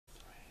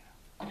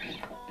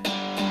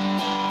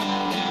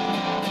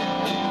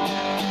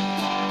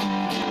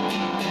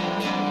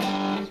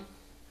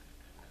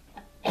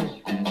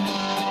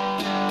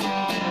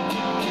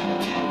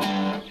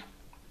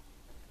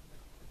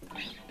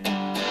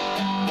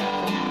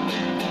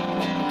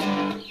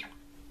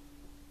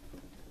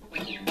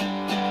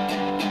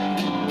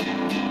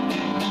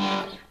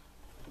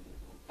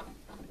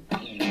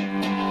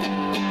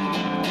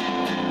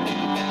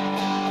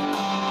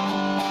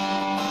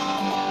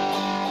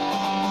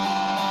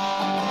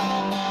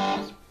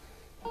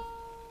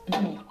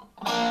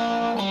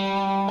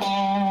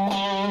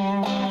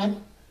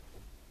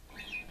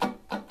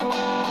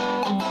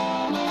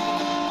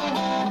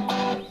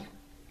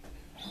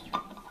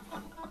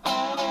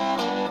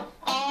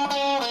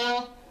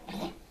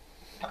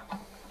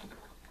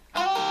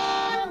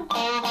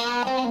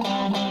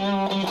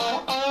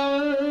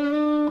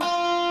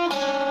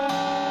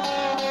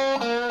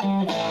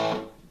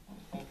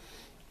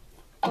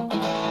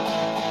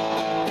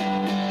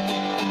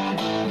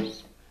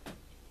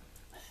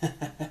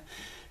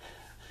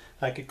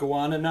I could go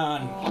on and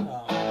on.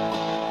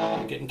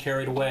 I'm getting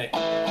carried away.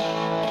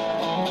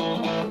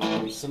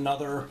 It's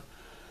another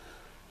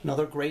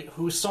great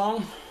Who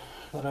song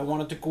that I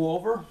wanted to go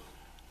over.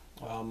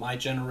 My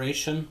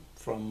Generation,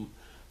 from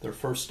their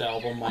first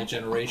album, My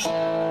Generation,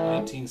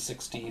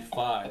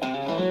 1965.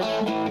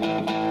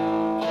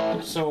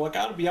 So I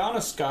gotta be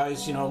honest,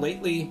 guys, you know,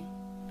 lately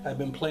I've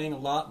been playing a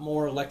lot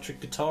more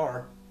electric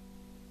guitar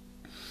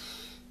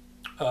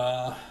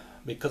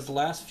because the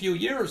last few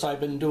years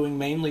I've been doing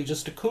mainly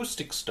just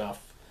acoustic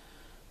stuff,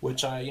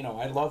 which I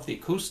love the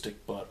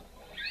acoustic, but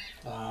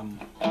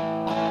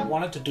I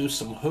wanted to do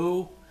some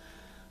Who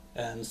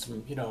and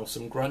some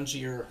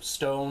grungier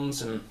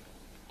Stones and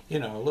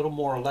a little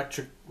more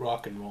electric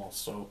rock and roll.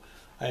 So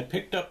I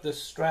picked up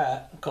this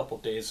Strat a couple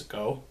days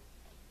ago.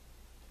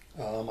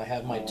 I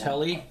have my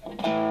Telly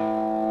and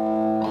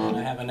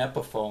I have an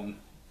Epiphone,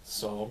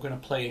 so I'm gonna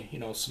play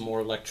some more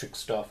electric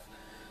stuff.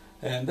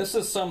 And this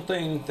is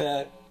something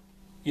that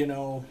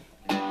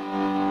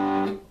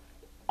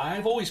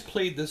I've always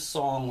played this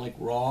song like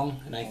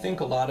wrong, and I think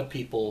a lot of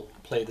people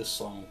play this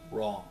song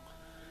wrong.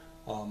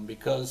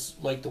 Because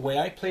like the way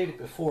I played it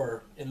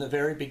before, in the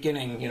very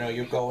beginning,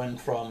 you're going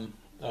from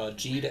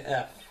G to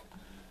F,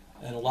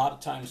 and a lot of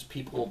times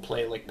people will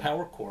play like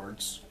power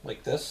chords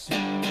like this,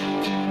 and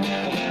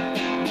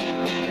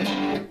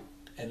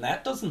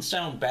that doesn't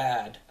sound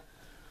bad,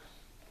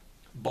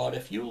 but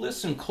if you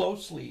listen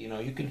closely,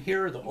 you can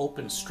hear the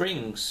open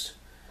strings.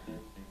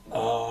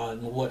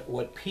 And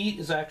what Pete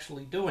is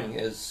actually doing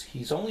is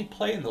he's only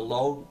playing the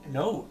low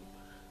note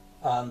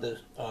on the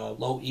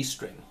low E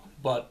string,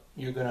 but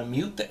you're going to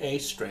mute the A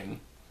string,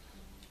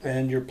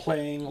 and you're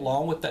playing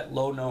along with that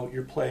low note.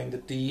 You're playing the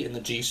D and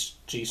the G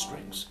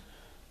strings.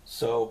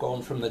 So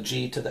going from the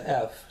G to the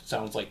F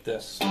sounds like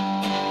this.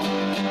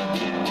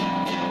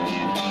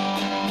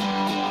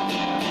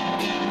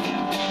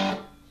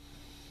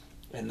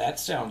 And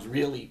that sounds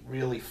really,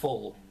 really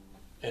full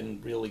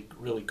and really,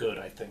 really good,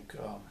 I think.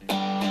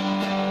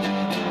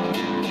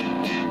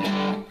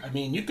 I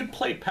mean, you could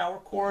play power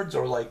chords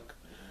or like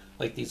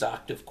these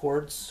octave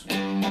chords,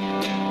 and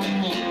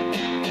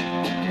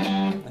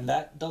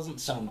that doesn't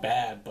sound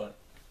bad, but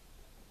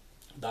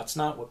that's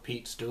not what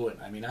Pete's doing.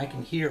 I mean, I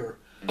can hear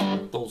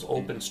those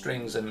open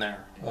strings in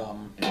there.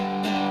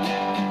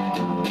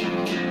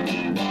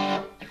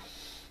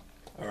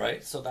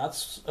 Alright, so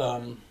that's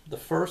the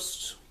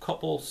first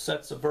couple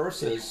sets of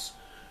verses.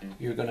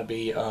 You're going to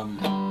be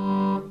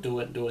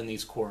doing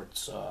these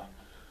chords.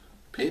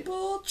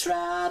 People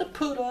try to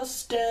put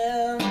us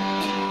down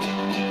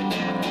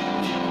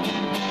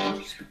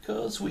just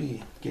because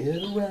we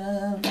get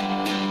around.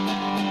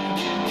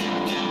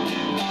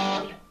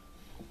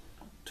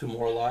 Two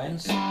more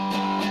lines. I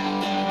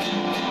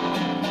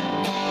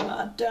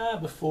die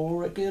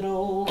before I get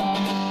old.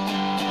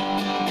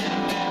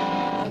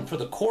 And for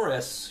the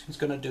chorus, he's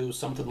going to do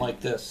something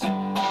like this.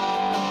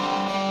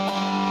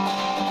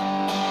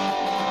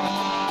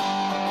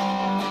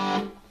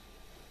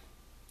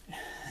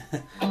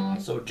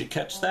 So did you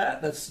catch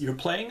that? You're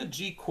playing a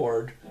G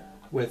chord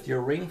with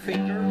your ring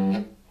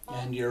finger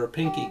and your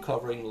pinky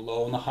covering the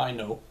low and the high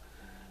note.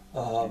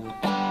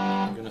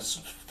 You're going to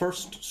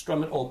first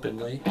strum it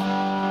openly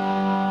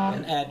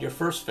and add your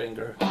first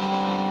finger.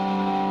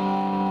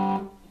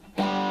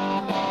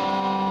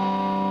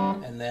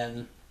 And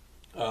then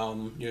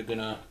you're going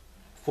to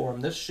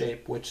form this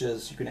shape, which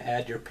is you're going to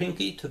add your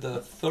pinky to the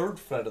 3rd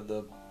fret of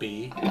the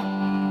B,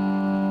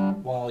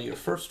 while your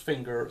first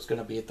finger is going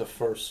to be at the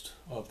 1st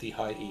of the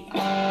high E.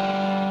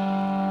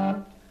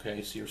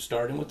 Okay, so you're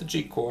starting with the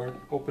G chord,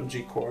 open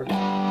G chord,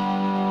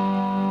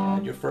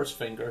 add your first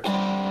finger,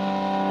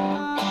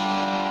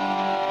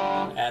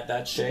 add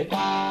that shape,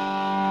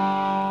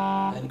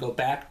 and go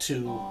back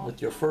to, with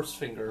your first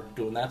finger,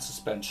 doing that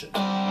suspension.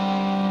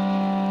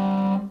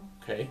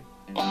 Okay.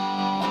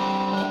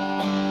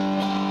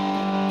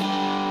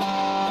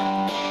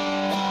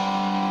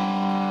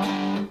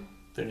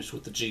 Finish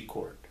with the G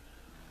chord.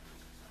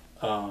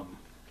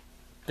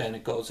 Then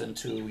it goes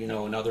into,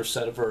 another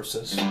set of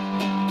verses.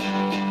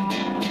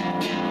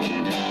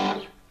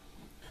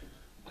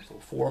 So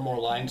 4 more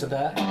lines of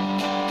that.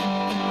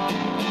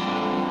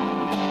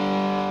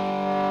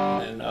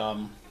 And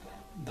then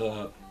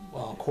the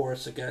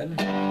chorus again.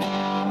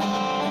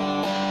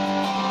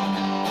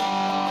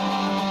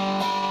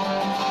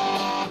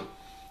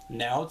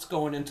 Now it's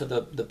going into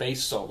the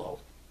bass solo.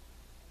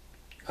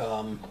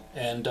 When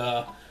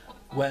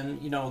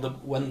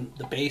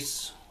the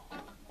bass,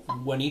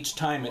 when each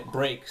time it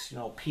breaks,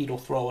 Pete will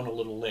throw in a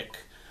little lick.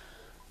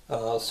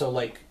 So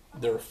like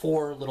there are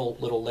 4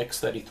 little licks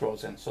that he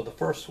throws in. So the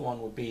first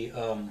one would be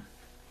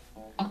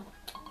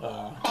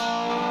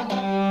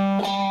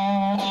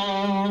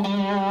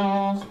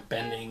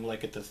bending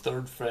like at the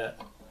 3rd fret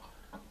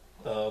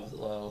of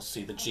let's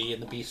see, the G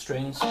and the B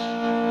strings, and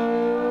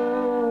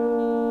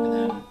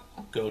then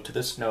go to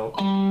this note,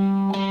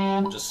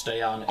 just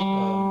stay on it.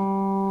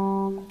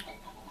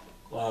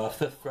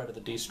 5th fret of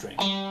the D string.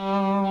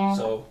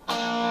 So,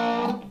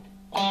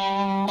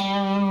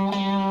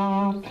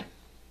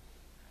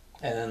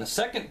 and then the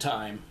second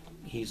time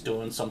he's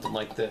doing something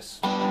like this.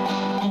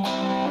 I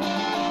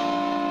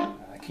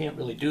can't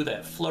really do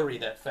that flurry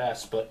that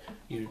fast, but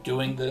you're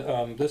doing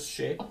the this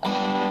shape.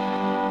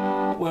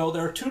 Well,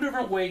 there are two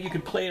different ways you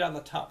could play it on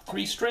the top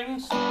 3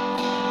 strings,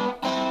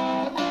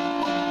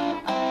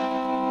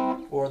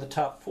 or the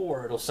top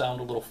 4. It'll sound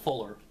a little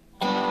fuller.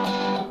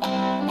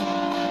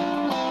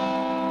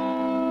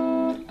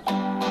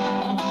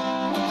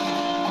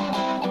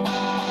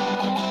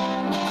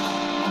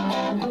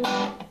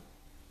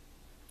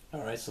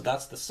 All right, so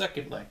that's the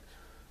second lick.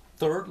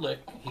 Third lick,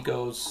 he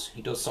does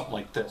something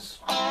like this.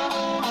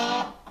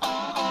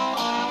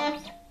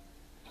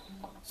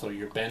 So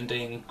you're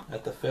bending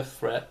at the 5th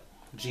fret,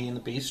 G and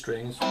the B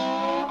strings,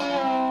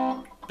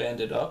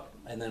 bend it up,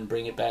 and then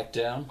bring it back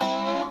down.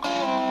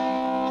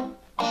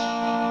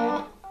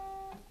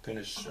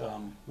 Finish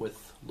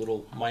with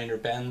little minor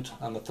bend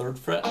on the 3rd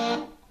fret.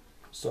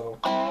 So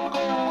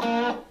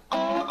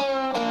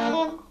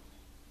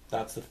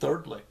that's the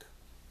 3rd lick.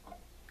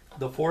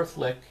 The 4th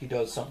lick, he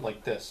does something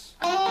like this.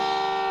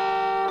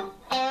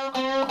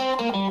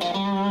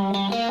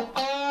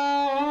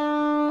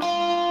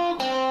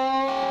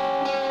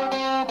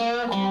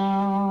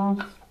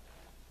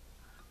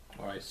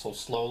 Alright, so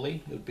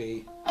slowly it would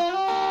be.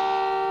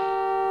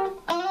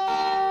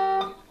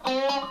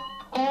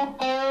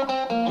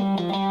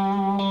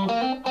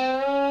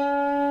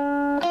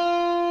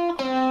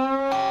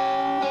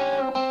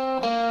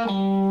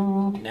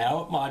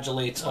 Now it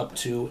modulates up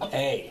to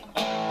A.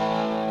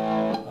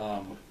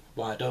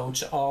 Why don't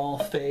you all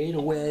fade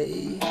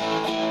away?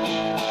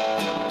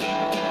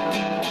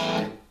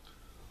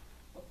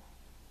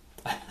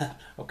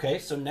 Okay,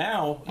 so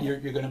now you're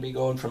going to be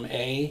going from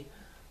A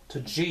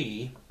to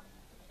G,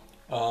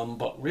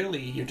 but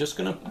really you're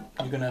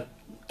gonna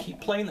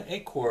keep playing the A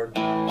chord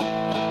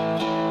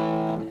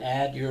and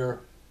add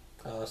your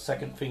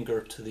second finger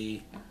to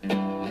the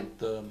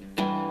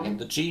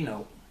G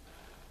note,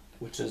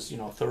 which is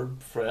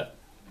 3rd fret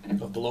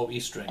of the low E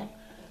string.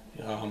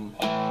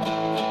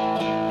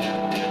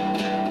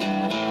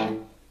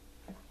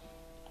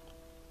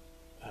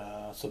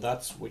 So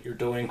that's what you're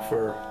doing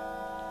for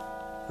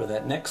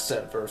that next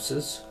set of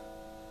verses,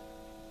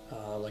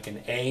 like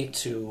an A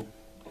to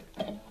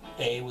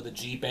A with a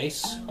G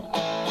bass.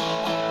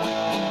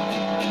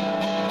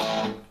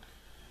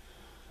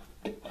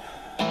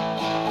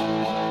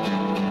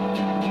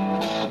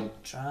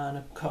 Trying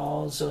to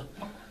cause a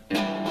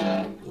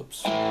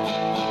oops.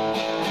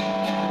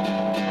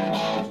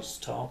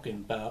 Just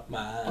talking about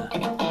my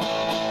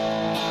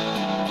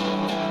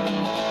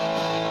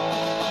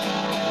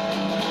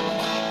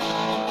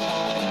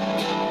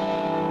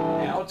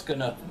now it's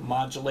gonna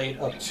modulate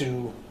up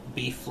to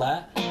B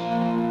flat.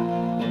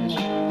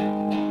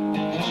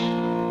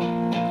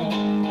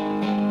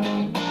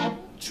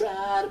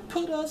 Try to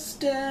put us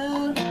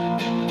down.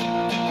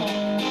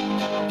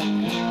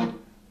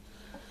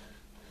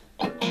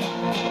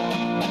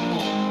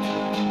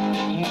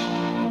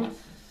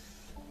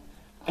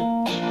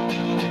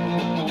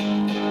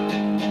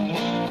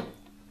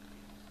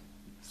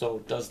 So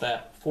it does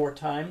that 4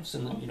 times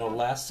in the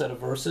last set of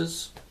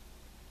verses,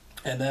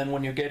 and then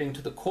when you're getting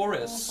to the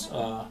chorus,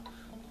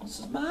 this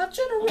is my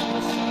generation.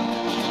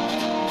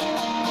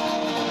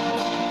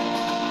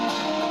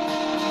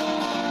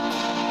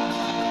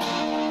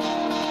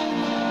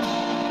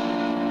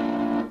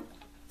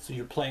 So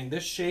you're playing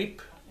this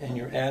shape and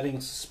you're adding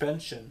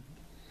suspension.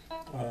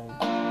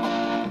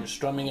 You're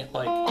strumming it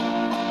like.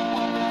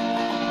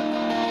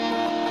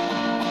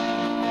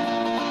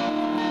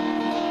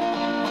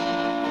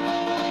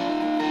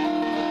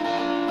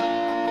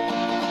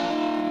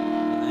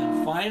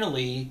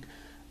 Finally,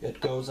 it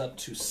goes up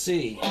to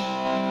C, and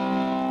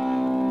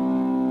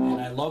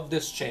I love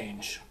this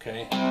change,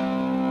 okay?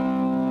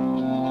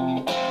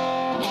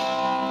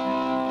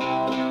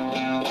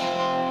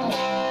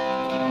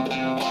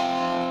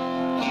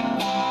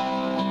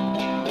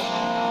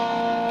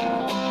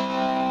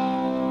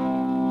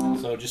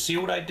 So, do you see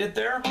what I did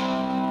there?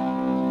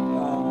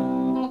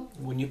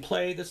 When you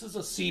play, this is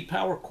a C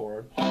power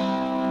chord,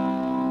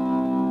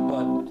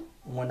 but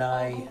when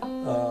I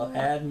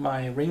add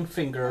my ring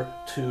finger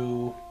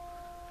to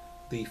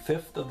the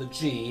 5th of the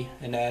G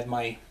and add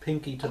my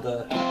pinky to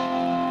the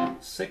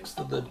 6th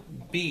of the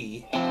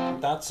B,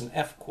 that's an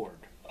F chord.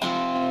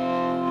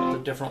 That's a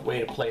different way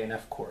to play an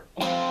F chord.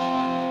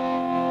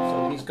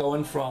 So he's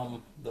going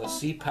from the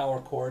C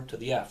power chord to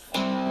the F.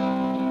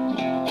 And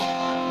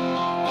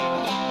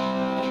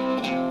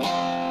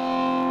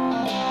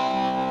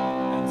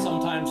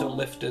sometimes he'll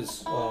lift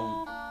his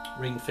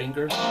ring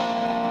finger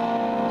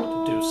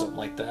to do something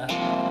like that.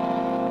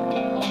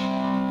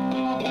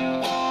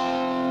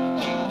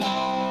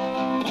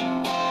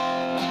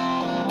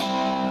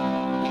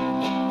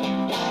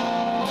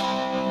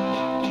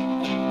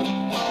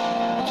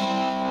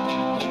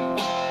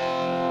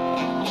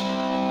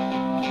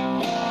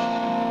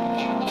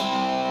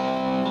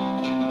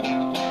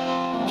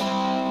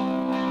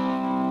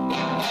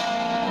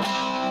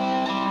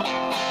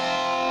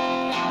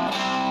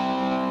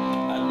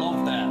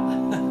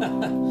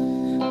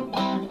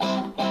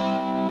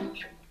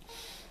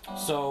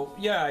 So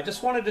yeah, I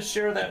just wanted to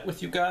share that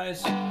with you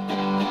guys,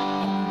 and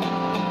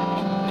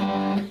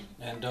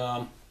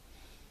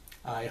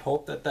I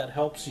hope that that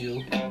helps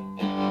you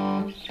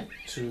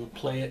to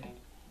play it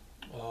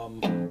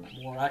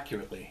more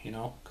accurately, you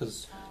know,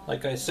 because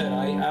like I said,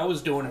 I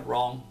was doing it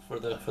wrong for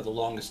the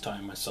longest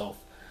time myself.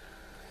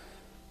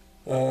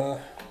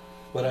 But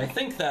I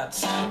think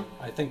that's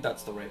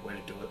the right way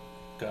to do it,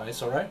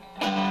 guys. All right.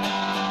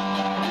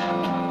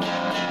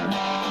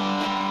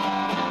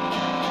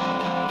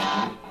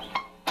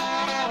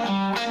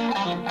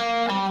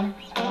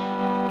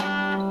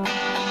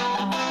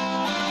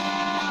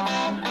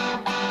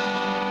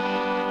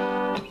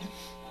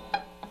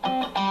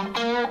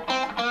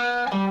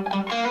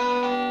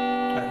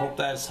 I hope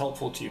that is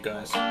helpful to you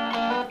guys.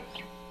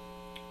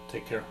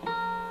 Take care.